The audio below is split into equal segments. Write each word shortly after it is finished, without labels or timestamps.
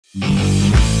Welcome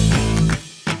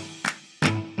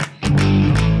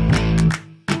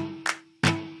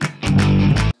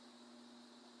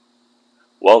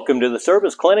to the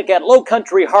service clinic at Low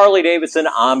Country Harley-Davidson.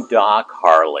 I'm Doc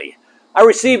Harley. I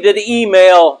received an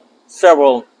email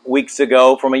several weeks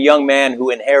ago from a young man who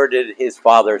inherited his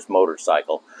father's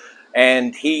motorcycle.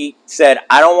 And he said,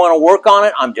 I don't want to work on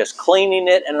it, I'm just cleaning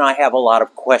it, and I have a lot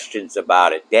of questions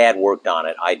about it. Dad worked on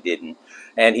it, I didn't.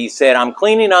 And he said, I'm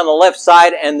cleaning on the left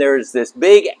side, and there's this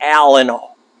big Allen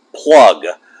plug.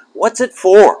 What's it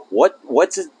for?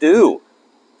 What's it do?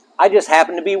 I just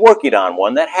happen to be working on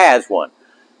one that has one.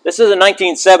 This is a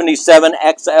 1977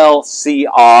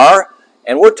 XLCR,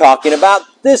 and we're talking about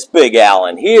this big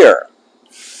Allen here.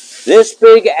 This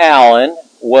big Allen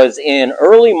was in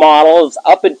early models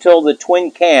up until the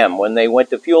twin cam when they went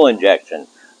to fuel injection.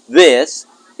 This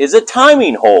is a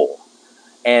timing hole,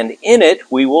 and in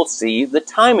it we will see the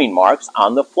timing marks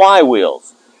on the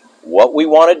flywheels. What we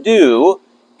want to do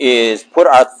is put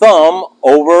our thumb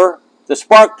over the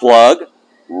spark plug,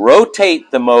 rotate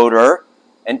the motor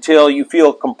until you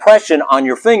feel compression on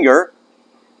your finger.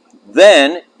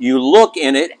 Then you look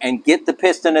in it and get the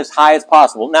piston as high as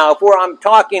possible. Now,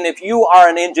 if you are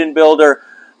an engine builder,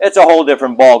 it's a whole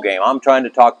different ballgame. I'm trying to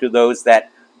talk to those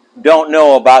that don't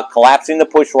know about collapsing the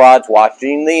push rods,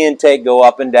 watching the intake go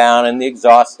up and down, and the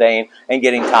exhaust staying, and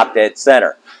getting top dead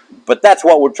center. But that's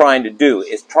what we're trying to do,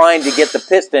 is trying to get the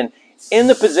piston in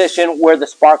the position where the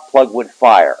spark plug would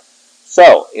fire.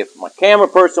 So, if my camera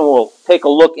person will take a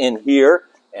look in here,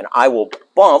 and I will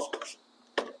bump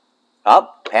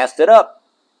up, passed it up.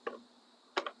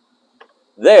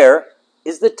 There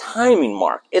is the timing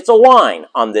mark. It's a line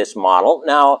on this model.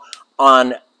 Now,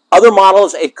 on other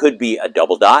models, it could be a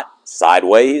double dot,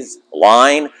 sideways,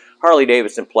 line.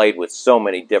 Harley-Davidson played with so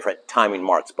many different timing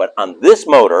marks. But on this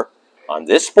motor, on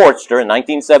this Sportster in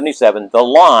 1977, the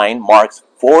line marks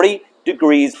 40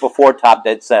 degrees before top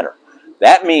dead center.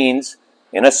 That means,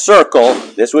 in a circle,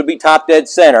 this would be top dead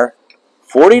center.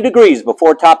 40 degrees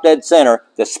before top dead center,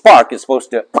 the spark is supposed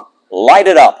to light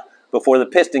it up before the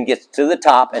piston gets to the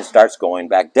top and starts going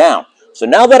back down. So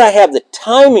now that I have the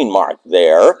timing mark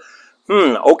there,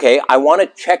 okay, I want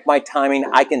to check my timing.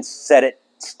 I can set it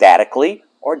statically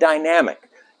or dynamic.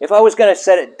 If I was going to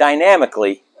set it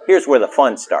dynamically, here's where the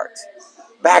fun starts.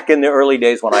 Back in the early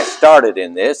days when I started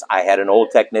in this, I had an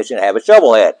old technician have a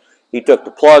shovel head. He took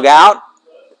the plug out,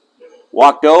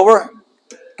 walked over,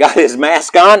 got his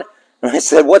mask on, and I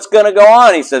said, what's going to go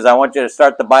on? He says, I want you to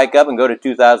start the bike up and go to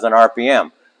 2,000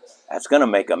 RPM. That's going to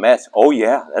make a mess. Oh,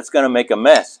 yeah, that's going to make a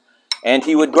mess. And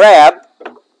he would grab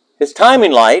his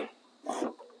timing light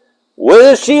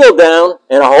with his shield down,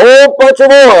 and a whole bunch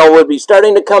of oil would be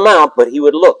starting to come out, but he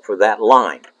would look for that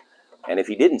line. And if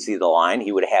he didn't see the line,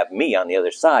 he would have me on the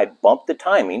other side bump the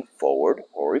timing forward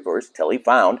or reverse till he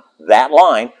found that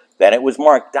line. Then it was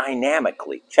marked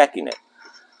dynamically, checking it.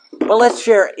 But let's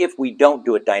share, if we don't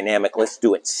do it dynamic, let's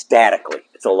do it statically.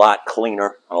 It's a lot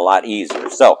cleaner and a lot easier.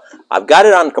 So I've got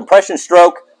it on compression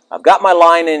stroke. I've got my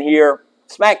line in here,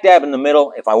 smack dab in the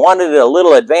middle. If I wanted it a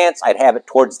little advanced, I'd have it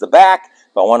towards the back.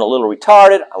 If I want it a little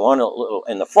retarded, I want it a little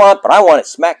in the front, but I want it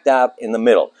smack dab in the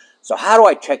middle. So how do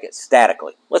I check it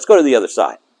statically? Let's go to the other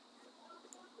side.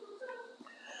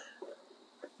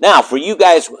 Now, for you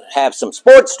guys who have some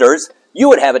Sportsters, you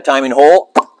would have a timing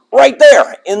hole right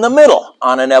there in the middle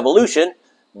on an Evolution,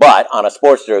 but on a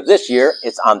Sportster of this year,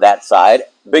 it's on that side.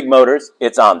 Big motors,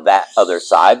 it's on that other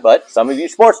side, but some of you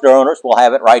Sportster owners will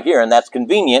have it right here, and that's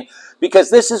convenient because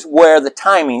this is where the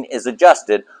timing is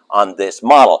adjusted on this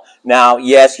model. Now,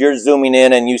 yes, you're zooming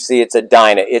in and you see it's a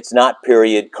Dyna. It's not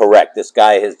period correct. This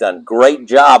guy has done a great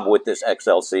job with this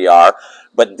XLCR,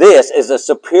 but this is a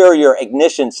superior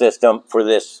ignition system for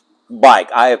this bike.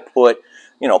 I have put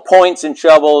points and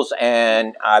shovels,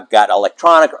 and I've got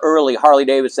electronic early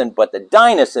Harley-Davidson, but the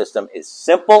Dyna system is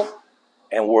simple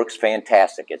and works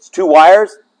fantastic. It's 2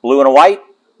 wires, blue and a white.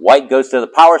 White goes to the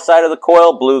power side of the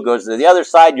coil, blue goes to the other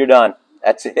side, you're done.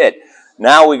 That's it.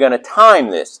 Now we're going to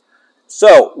time this.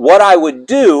 So what I would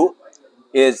do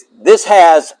is, this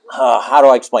has, how do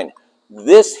I explain it?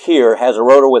 This here has a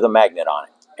rotor with a magnet on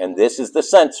it, and this is the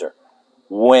sensor.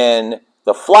 When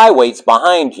the flyweights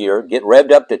behind here get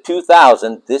revved up to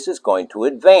 2,000, this is going to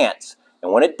advance.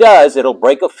 And when it does, it'll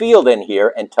break a field in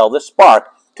here and tell the spark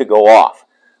to go off.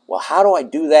 Well, how do I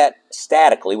do that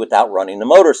statically without running the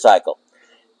motorcycle?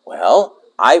 Well,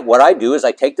 what I do is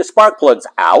I take the spark plugs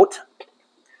out,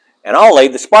 and I'll lay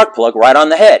the spark plug right on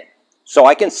the head so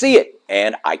I can see it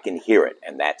and I can hear it.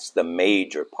 And that's the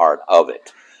major part of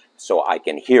it. So I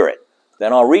can hear it.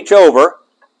 Then I'll reach over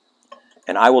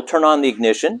and I will turn on the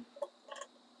ignition.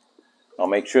 I'll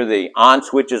make sure the on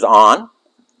switch is on.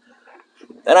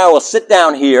 Then I will sit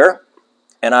down here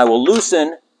and I will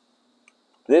loosen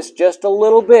this just a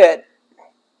little bit.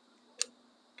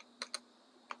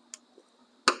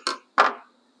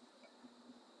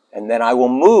 And then I will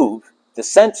move the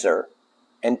sensor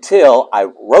until I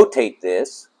rotate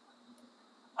this.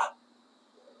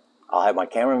 I'll have my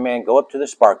cameraman go up to the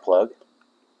spark plug.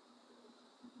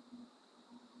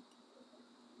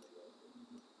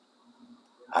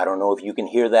 I don't know if you can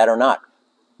hear that or not,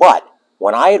 but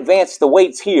when I advance the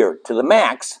weights here to the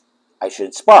max, I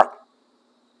should spark.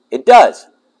 It does.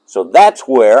 So that's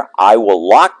where I will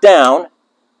lock down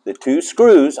the two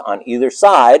screws on either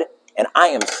side, and I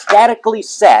am statically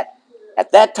set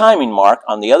at that timing mark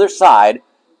on the other side.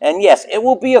 And yes, it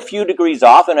will be a few degrees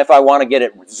off, and if I want to get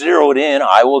it zeroed in,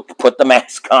 I will put the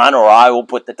mask on or I will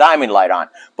put the timing light on.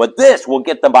 But this will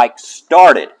get the bike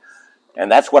started. And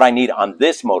that's what I need on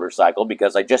this motorcycle,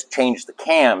 because I just changed the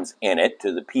cams in it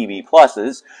to the PB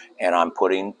Pluses, and I'm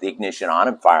putting the ignition on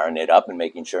and firing it up and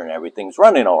making sure everything's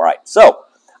running all right. So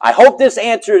I hope this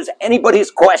answers anybody's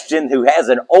question who has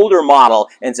an older model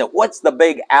and said, what's the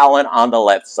big Allen on the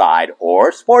left side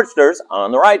or Sportsters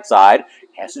on the right side? It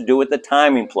has to do with the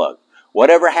timing plug.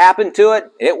 Whatever happened to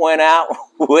it, it went out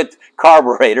with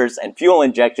carburetors and fuel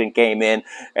injection came in,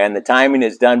 and the timing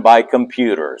is done by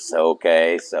computers.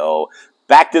 Okay, so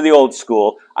back to the old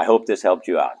school. I hope this helped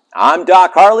you out. I'm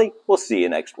Doc Harley. We'll see you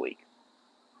next week.